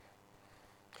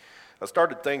I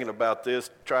started thinking about this,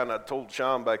 I told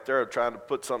Sean back there, trying to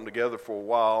put something together for a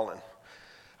while, and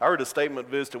I heard a statement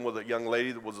visiting with a young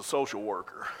lady that was a social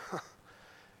worker.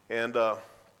 And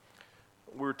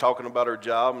we were talking about her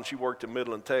job, and she worked in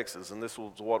Midland, Texas, and this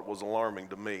was what was alarming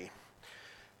to me.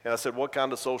 And I said, what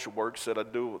kind of social work? She said, I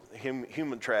do with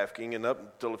human trafficking, and up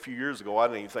until a few years ago, I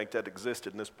didn't even think that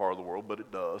existed in this part of the world, but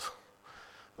it does.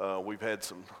 We've had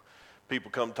some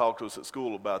people come talk to us at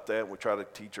school about that, and we try to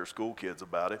teach our school kids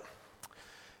about it.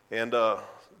 And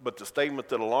but the statement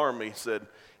that alarmed me said,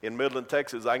 in Midland,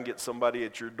 Texas, I can get somebody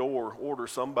at your door, order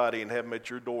somebody and have them at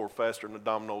your door faster than the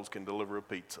Domino's can deliver a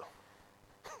pizza.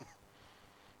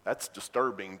 That's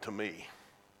disturbing to me.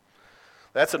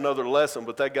 That's another lesson,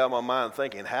 but that got my mind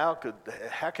thinking, how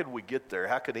could we get there?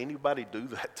 How could anybody do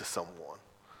that to someone?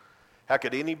 How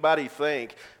could anybody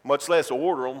think, much less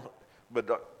order them,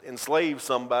 but enslave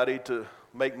somebody to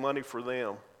make money for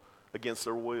them against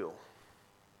their will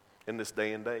in this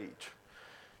day and age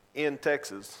in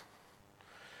Texas?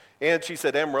 And she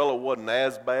said Amarillo wasn't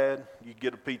as bad. You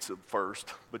get a pizza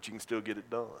first, but you can still get it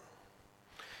done.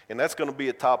 And that's going to be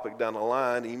a topic down the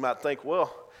line. And you might think,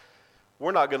 well,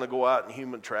 we're not going to go out in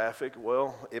human traffic.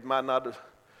 Well, it might not have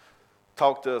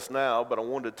talked to us now, but I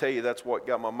wanted to tell you that's what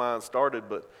got my mind started.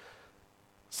 But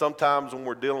sometimes when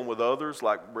we're dealing with others,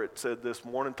 like Britt said this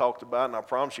morning, talked about, and I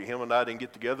promise you, him and I didn't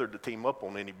get together to team up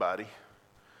on anybody.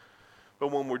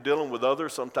 But when we're dealing with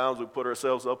others, sometimes we put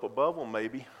ourselves up above them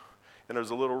maybe, and there's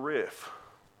a little rift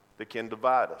that can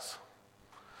divide us.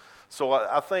 So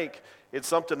I think it's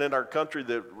something in our country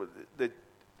that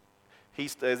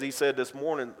as he said this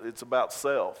morning, it's about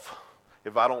self.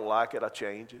 If I don't like it, I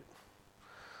change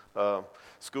it.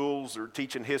 Schools are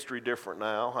teaching history different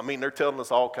now. I mean, they're telling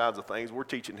us all kinds of things. We're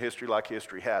teaching history like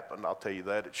history happened. I'll tell you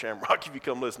that at Shamrock. If you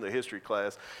come listen to a history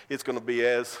class, it's going to be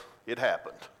as it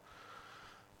happened.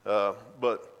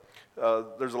 But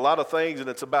there's a lot of things, and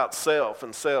it's about self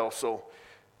and self. So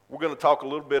we're going to talk a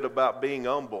little bit about being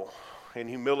humble and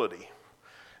humility.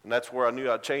 And that's where I knew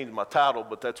I'd change my title,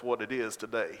 but that's what it is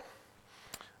today.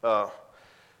 I'm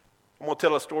going to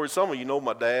tell a story. Some of you know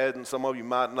my dad, and some of you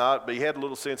might not, but he had a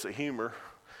little sense of humor.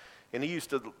 And he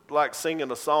used to like singing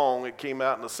a song. It came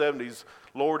out in the 70s,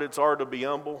 Lord, it's hard to be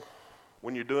humble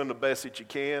when you're doing the best that you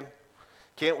can.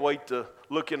 Can't wait to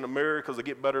look in the mirror because I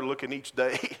get better looking each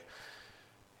day.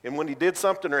 And when he did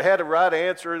something or had a right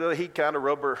answer, he'd kind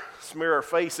of smear our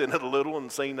face in it a little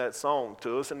and sing that song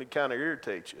to us, and it kind of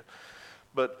irritates you.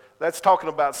 But that's talking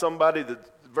about somebody that's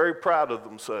very proud of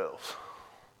themselves.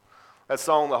 That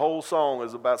song, the whole song,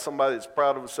 is about somebody that's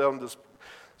proud of himself and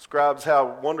describes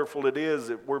how wonderful it is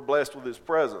that we're blessed with his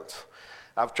presence.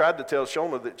 I've tried to tell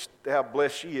Shona how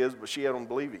blessed she is, but she hasn't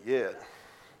believed it yet.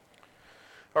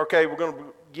 Okay, we're going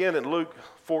to begin in Luke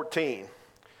 14,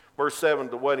 verse 7,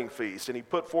 the wedding feast. And he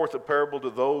put forth a parable to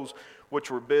those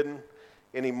which were bidden,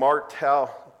 and he marked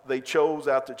how they chose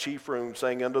out the chief room,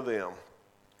 saying unto them,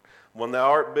 when thou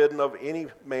art bidden of any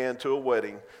man to a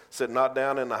wedding, sit not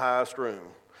down in the highest room,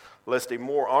 lest a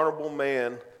more honorable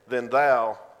man than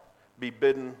thou be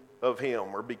bidden of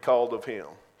him, or be called of him.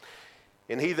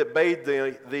 And he that bade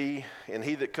thee, and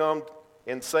he that come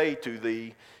and say to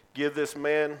thee, give this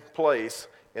man place,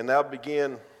 and thou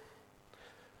begin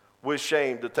with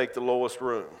shame to take the lowest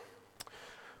room.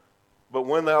 But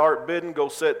when thou art bidden, go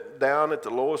sit down at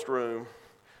the lowest room,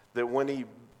 that when he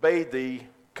bade thee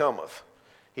cometh,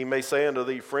 he may say unto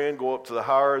thee, friend, go up to the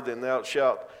higher, then thou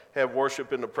shalt have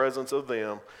worship in the presence of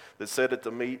them that sat at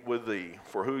the meat with thee.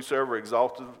 For whosoever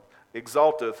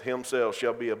exalteth himself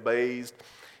shall be abased,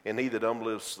 and he that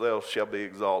humbleth himself shall be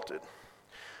exalted.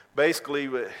 Basically,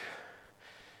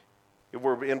 if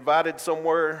we're invited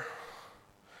somewhere,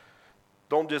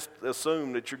 don't just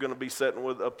assume that you're going to be sitting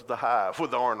up to the high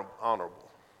with the honorable.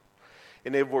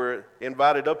 And if we're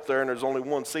invited up there and there's only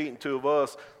one seat and two of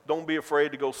us, don't be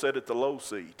afraid to go sit at the low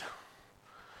seat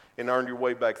and earn your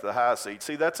way back to the high seat.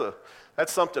 See, that's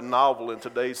something novel in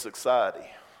today's society.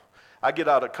 I get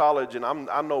out of college and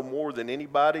I know more than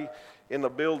anybody in the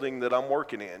building that I'm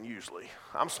working in usually.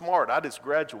 I'm smart. I just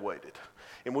graduated,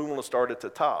 and we want to start at the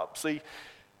top. See,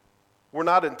 we're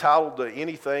not entitled to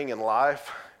anything in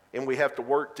life, and we have to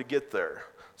work to get there.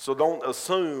 So don't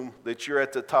assume that you're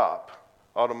at the top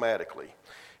automatically.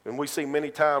 And we see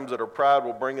many times that our pride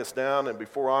will bring us down, and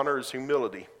before honor is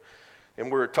humility.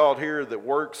 And we're taught here that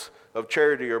works of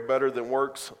charity are better than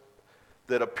works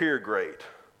that appear great.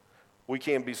 We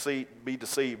can't be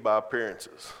deceived by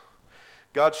appearances.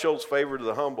 God shows favor to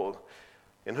the humble,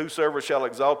 and whosoever shall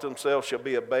exalt himself shall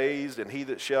be abased, and he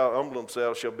that shall humble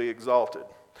himself shall be exalted.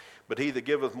 But he that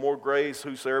giveth more grace,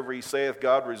 whosoever he saith,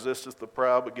 God resisteth the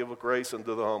proud, but giveth grace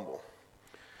unto the humble.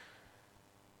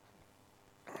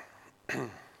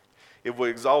 If we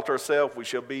exalt ourselves, we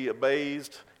shall be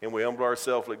abased, and we humble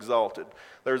ourselves, exalted.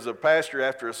 There's a pastor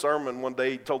after a sermon one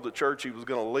day, he told the church he was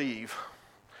going to leave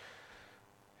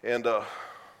and going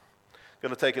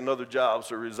to take another job,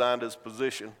 so he resigned his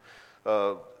position.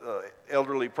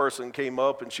 Elderly person came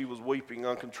up, and she was weeping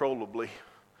uncontrollably.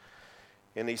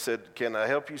 And he said, "Can I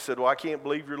help you?" He said, "Well, I can't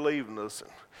believe you're leaving us."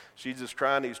 And she's just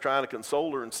crying. He's trying to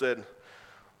console her and said,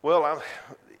 "Well,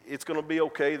 it's going to be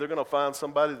okay. They're going to find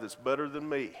somebody that's better than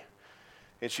me."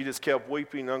 And she just kept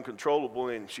weeping uncontrollable,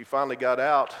 and she finally got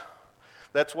out.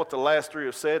 That's what the last three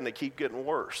have said, and they keep getting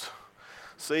worse.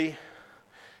 See,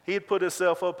 he had put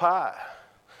himself up high,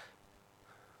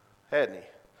 hadn't he?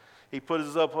 He put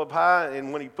himself up high,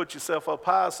 and when you put yourself up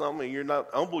high something, and you're not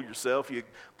humble yourself, you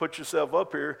put yourself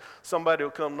up here, somebody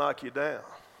will come knock you down.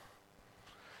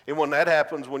 And when that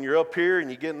happens, when you're up here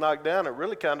and you get knocked down, it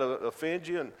really kind of offends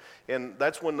you, and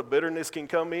that's when the bitterness can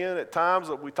come in at times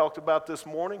that we talked about this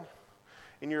morning,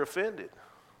 and you're offended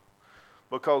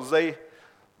because they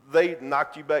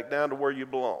knocked you back down to where you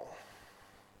belong.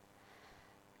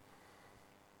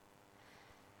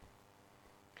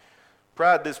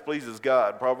 Pride displeases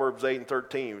God. Proverbs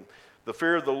 8:13. The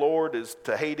fear of the Lord is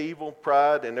to hate evil,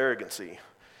 pride, and arrogancy,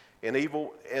 and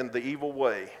the evil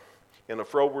way. And a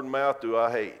froward mouth do I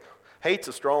hate. Hate's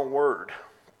a strong word.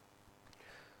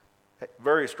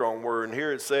 Very strong word. And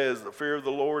here it says the fear of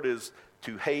the Lord is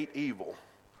to hate evil,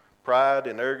 pride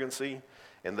and arrogancy,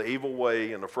 and the evil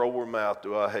way, and a froward mouth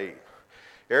do I hate.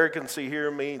 Arrogancy here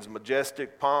means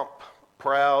majestic pomp,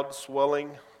 proud,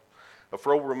 swelling. A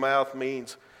froward mouth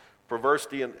means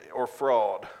perversity or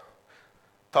fraud,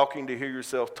 talking to hear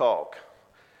yourself talk,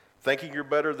 thinking you're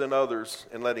better than others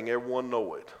and letting everyone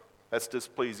know it. That's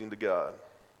displeasing to God.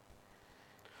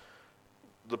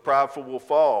 The prideful will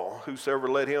fall. Whosoever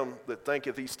let him that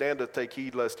thinketh he standeth take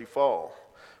heed lest he fall.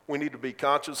 We need to be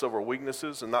conscious of our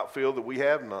weaknesses and not feel that we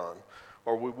have none,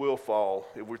 or we will fall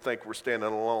if we think we're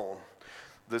standing alone.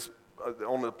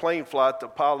 On the plane flight, the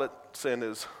pilot sent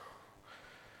his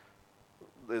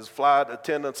flight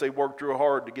attendants. They worked real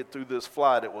hard to get through this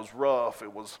flight. It was rough,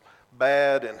 it was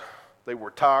bad, and they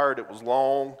were tired. It was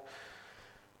long.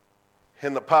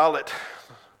 And the pilot,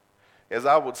 as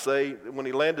I would say, when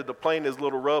he landed the plane, is a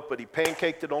little rough, but he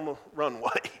pancaked it on the runway.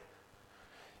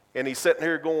 And he's sitting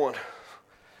here going,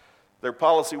 their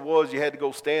policy was you had to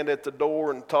go stand at the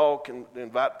door and talk and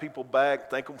invite people back,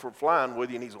 thank them for flying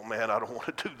with you. And he's going, "Man, I don't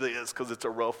want to do this because it's a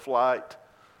rough flight.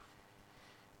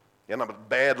 And I'm a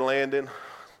bad landing.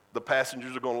 The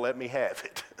passengers are going to let me have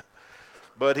it."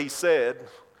 But he said,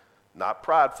 not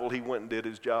prideful, he went and did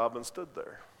his job and stood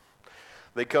there.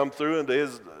 They come through, and to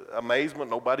his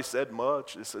amazement, nobody said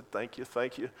much. They said, "Thank you,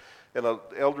 thank you." And an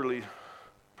elderly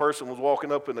person was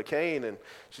walking up in a cane, and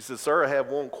she said, "Sir, I have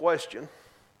one question."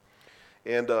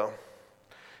 And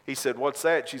he said, "What's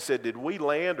that?" She said, "Did we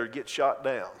land or get shot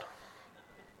down?"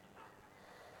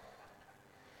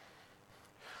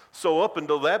 So up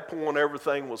until that point,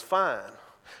 everything was fine.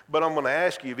 But I'm going to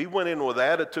ask you, if he went in with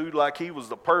attitude like he was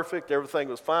the perfect, everything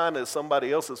was fine, as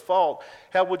somebody else's fault,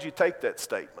 how would you take that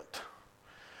statement?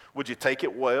 Would you take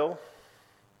it well?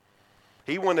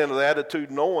 He went into the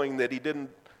attitude knowing that he didn't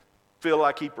feel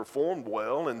like he performed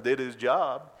well and did his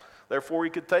job, therefore he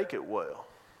could take it well.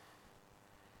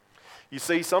 You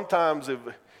see, sometimes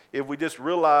if we just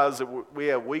realize that we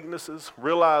have weaknesses,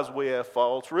 realize we have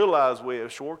faults, realize we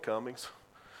have shortcomings,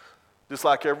 just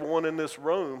like everyone in this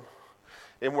room,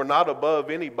 and we're not above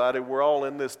anybody, we're all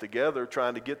in this together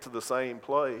trying to get to the same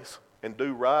place and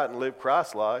do right and live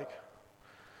Christ-like,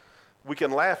 we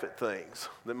can laugh at things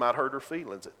that might hurt our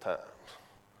feelings at times.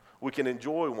 We can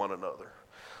enjoy one another.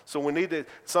 So we need to,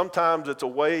 sometimes it's a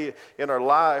way in our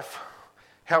life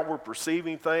how we're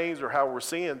perceiving things or how we're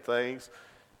seeing things,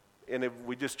 and if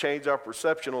we just change our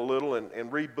perception a little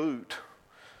and reboot,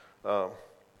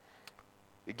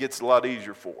 it gets a lot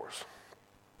easier for us.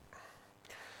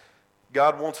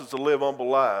 God wants us to live humble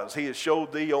lives. He has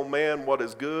showed thee, O man, what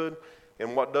is good,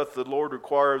 and what doth the Lord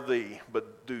require of thee,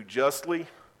 but do justly,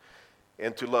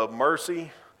 and to love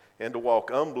mercy, and to walk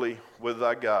humbly with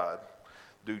thy God.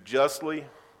 Do justly,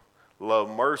 love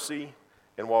mercy,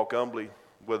 and walk humbly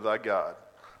with thy God.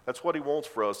 That's what he wants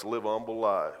for us, to live humble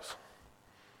lives.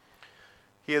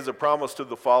 He has a promise to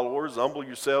the followers, humble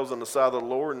yourselves in the sight of the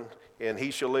Lord, and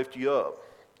he shall lift you up.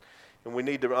 And we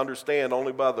need to understand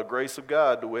only by the grace of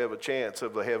God do we have a chance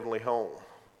of the heavenly home.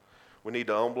 We need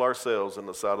to humble ourselves in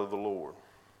the sight of the Lord.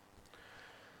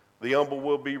 The humble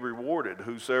will be rewarded.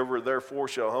 Whosoever therefore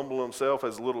shall humble himself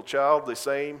as a little child, the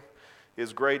same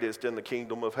is greatest in the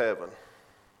kingdom of heaven.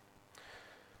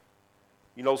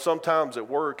 You know, sometimes at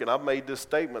work, and I've made this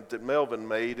statement that Melvin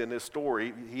made in his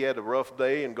story, he had a rough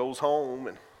day and goes home,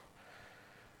 and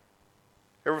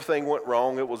everything went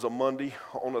wrong. It was a Monday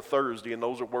on a Thursday, and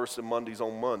those are worse than Mondays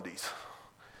on Mondays.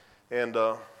 And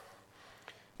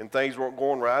things weren't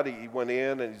going right. He went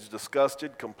in, and he's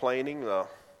disgusted, complaining.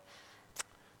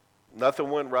 Nothing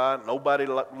went right. Nobody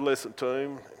listened to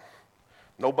him.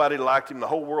 Nobody liked him. The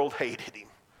whole world hated him.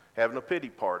 Having a pity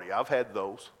party. I've had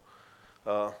those.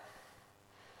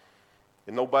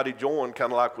 And nobody joined,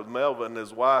 kind of like with Melvin.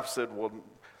 His wife said, well,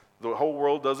 the whole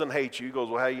world doesn't hate you. He goes,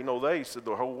 well, how you know that? He said,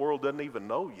 the whole world doesn't even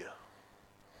know you.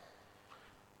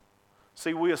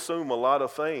 See, we assume a lot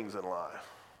of things in life.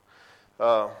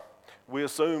 We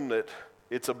assume that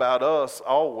it's about us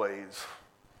always.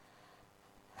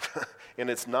 And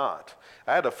it's not.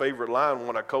 I had a favorite line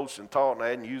when I coached and taught, and I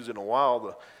hadn't used it in a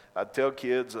while. I'd tell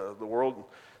kids, the world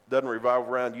doesn't revolve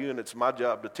around you, and it's my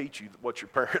job to teach you what your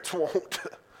parents want.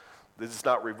 This is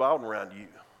not revolving around you.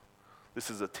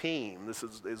 This is a team. This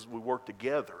is we work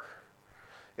together.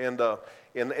 And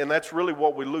that's really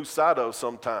what we lose sight of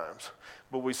sometimes.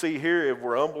 But we see here, if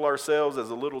we're humble ourselves as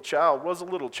a little child, what's a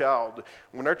little child?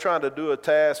 When they're trying to do a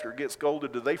task or get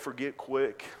scolded, do they forget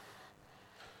quick?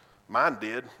 Mine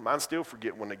did. Mine still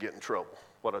forget when they get in trouble,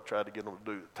 what I tried to get them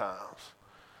to do at times.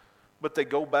 But they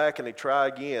go back and they try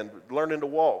again. Learning to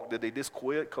walk, did they just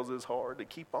quit because it's hard? They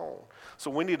keep on.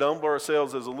 So we need to humble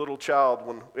ourselves as a little child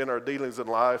in our dealings in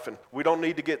life. And we don't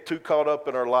need to get too caught up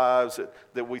in our lives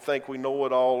that we think we know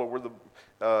it all, or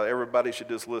everybody should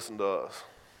just listen to us.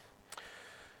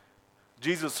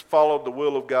 Jesus followed the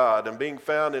will of God, and being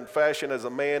found in fashion as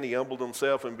a man, he humbled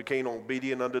himself and became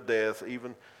obedient unto death,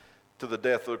 even to the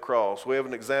death of the cross. We have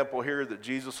an example here that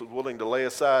Jesus was willing to lay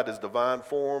aside his divine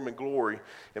form and glory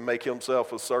and make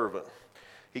himself a servant.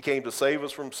 He came to save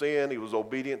us from sin. He was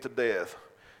obedient to death.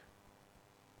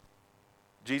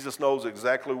 Jesus knows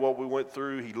exactly what we went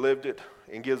through. He lived it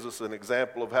and gives us an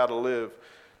example of how to live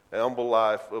an humble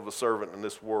life of a servant in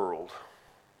this world.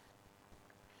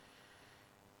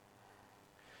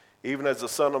 Even as the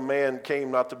Son of Man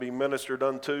came not to be ministered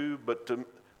unto, but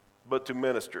to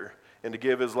minister, and to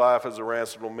give his life as a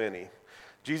ransom of many.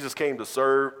 Jesus came to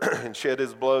serve and shed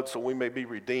his blood so we may be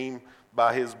redeemed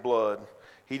by his blood.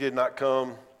 He did not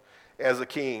come as a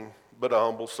king, but a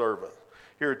humble servant.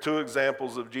 Here are two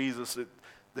examples of Jesus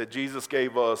that Jesus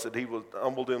gave us, that he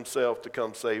humbled himself to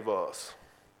come save us.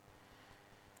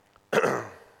 2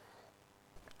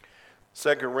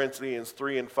 Corinthians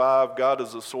 3 and 5, God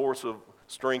is the source of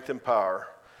strength and power.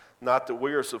 Not that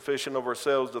we are sufficient of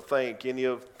ourselves to think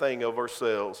anything of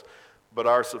ourselves, but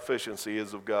our sufficiency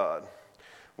is of God.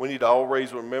 We need to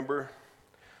always remember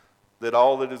that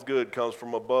all that is good comes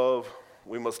from above.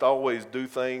 We must always do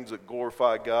things that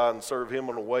glorify God and serve him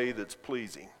in a way that's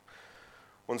pleasing.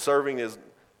 When serving is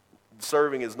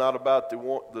not about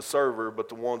the server, but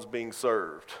the ones being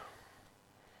served.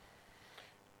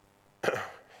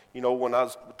 You know, when I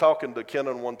was talking to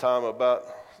Kenneth one time about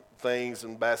things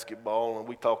in basketball, and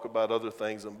we talk about other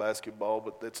things in basketball,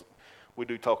 but we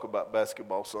do talk about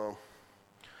basketball some.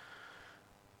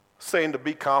 Saying to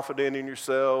be confident in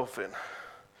yourself and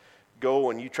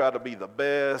go and you try to be the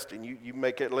best and you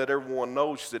let everyone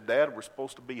know. She said, Dad, we're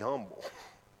supposed to be humble.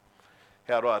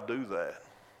 How do I do that?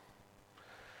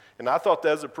 And I thought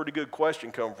that was a pretty good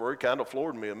question coming for her. It kind of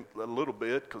floored me a little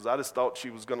bit because I just thought she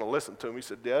was going to listen to me. She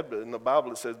said, Dad, but in the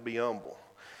Bible it says be humble.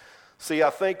 See, I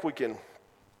think we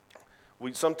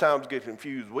sometimes get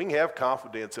confused. We can have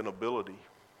confidence in ability.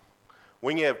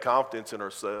 We can have confidence in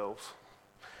ourselves.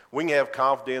 We can have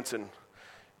confidence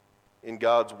in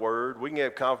God's word. We can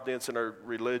have confidence in our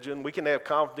religion. We can have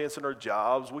confidence in our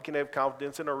jobs. We can have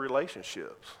confidence in our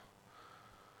relationships.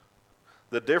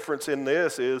 The difference in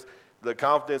this is the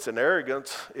confidence and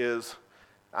arrogance is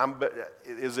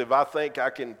if I think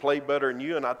I can play better than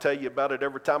you and I tell you about it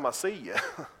every time I see you.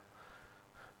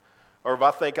 Or if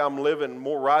I think I'm living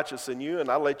more righteous than you and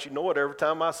I let you know it every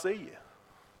time I see you.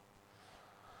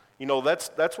 You know,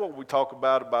 that's what we talk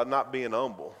about not being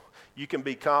humble. You can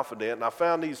be confident. And I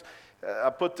found I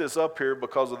put this up here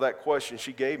because of that question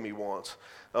she gave me once.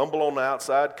 Humble on the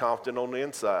outside, confident on the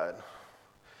inside.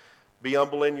 Be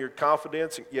humble in your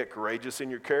confidence, yet courageous in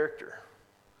your character.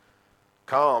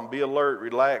 Calm, be alert,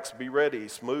 relax, be ready,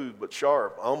 smooth but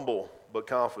sharp, humble but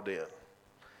confident.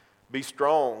 Be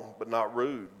strong but not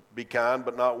rude. Be kind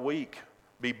but not weak.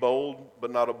 Be bold but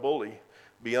not a bully.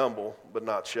 Be humble but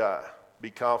not shy.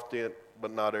 Be confident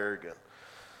but not arrogant.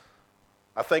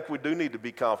 I think we do need to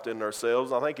be confident in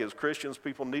ourselves. I think as Christians,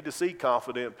 people need to see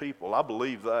confident people. I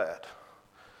believe that.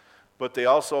 But we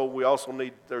also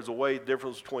need, there's a way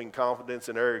difference between confidence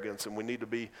and arrogance, and we need to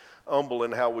be humble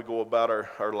in how we go about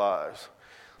our lives.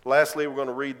 Lastly, we're going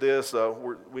to read this.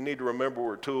 We need to remember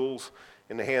we're tools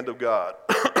in the hand of God.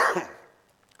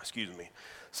 Excuse me.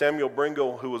 Samuel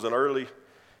Bringle, who was an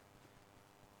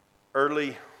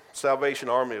early Salvation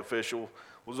Army official,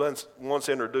 was once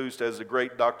introduced as the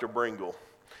great Dr. Bringle.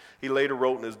 He later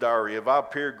wrote in his diary, "If I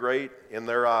appear great in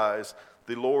their eyes,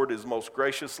 the Lord is most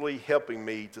graciously helping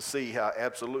me to see how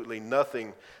absolutely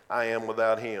nothing I am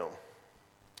without him,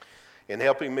 and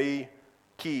helping me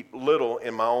keep little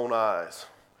in my own eyes.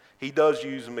 He does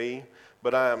use me,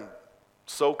 but I am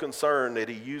so concerned that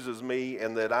he uses me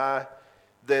and that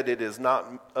it is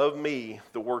not of me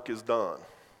the work is done.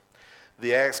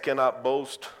 The axe cannot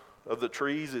boast of the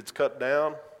trees it's cut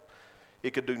down.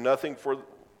 It could do nothing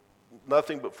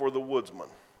but for the woodsman.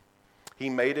 He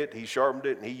made it, he sharpened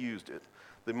it, and he used it.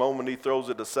 The moment he throws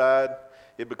it aside,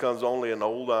 it becomes only an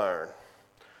old iron.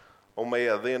 Oh, may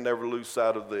I then never lose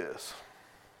sight of this."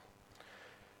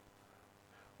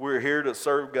 We're here to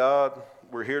serve God.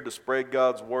 We're here to spread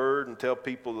God's word and tell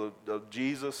people of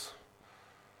Jesus.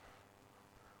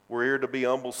 We're here to be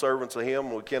humble servants of him,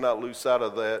 and we cannot lose sight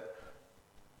of that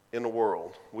in the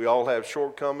world. We all have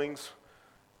shortcomings,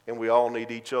 and we all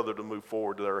need each other to move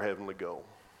forward to our heavenly goal.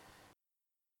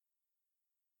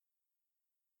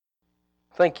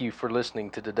 Thank you for listening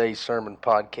to today's sermon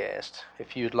podcast.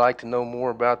 If you'd like to know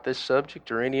more about this subject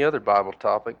or any other Bible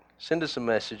topic, send us a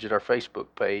message at our Facebook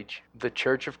page, The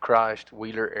Church of Christ,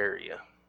 Wheeler Area.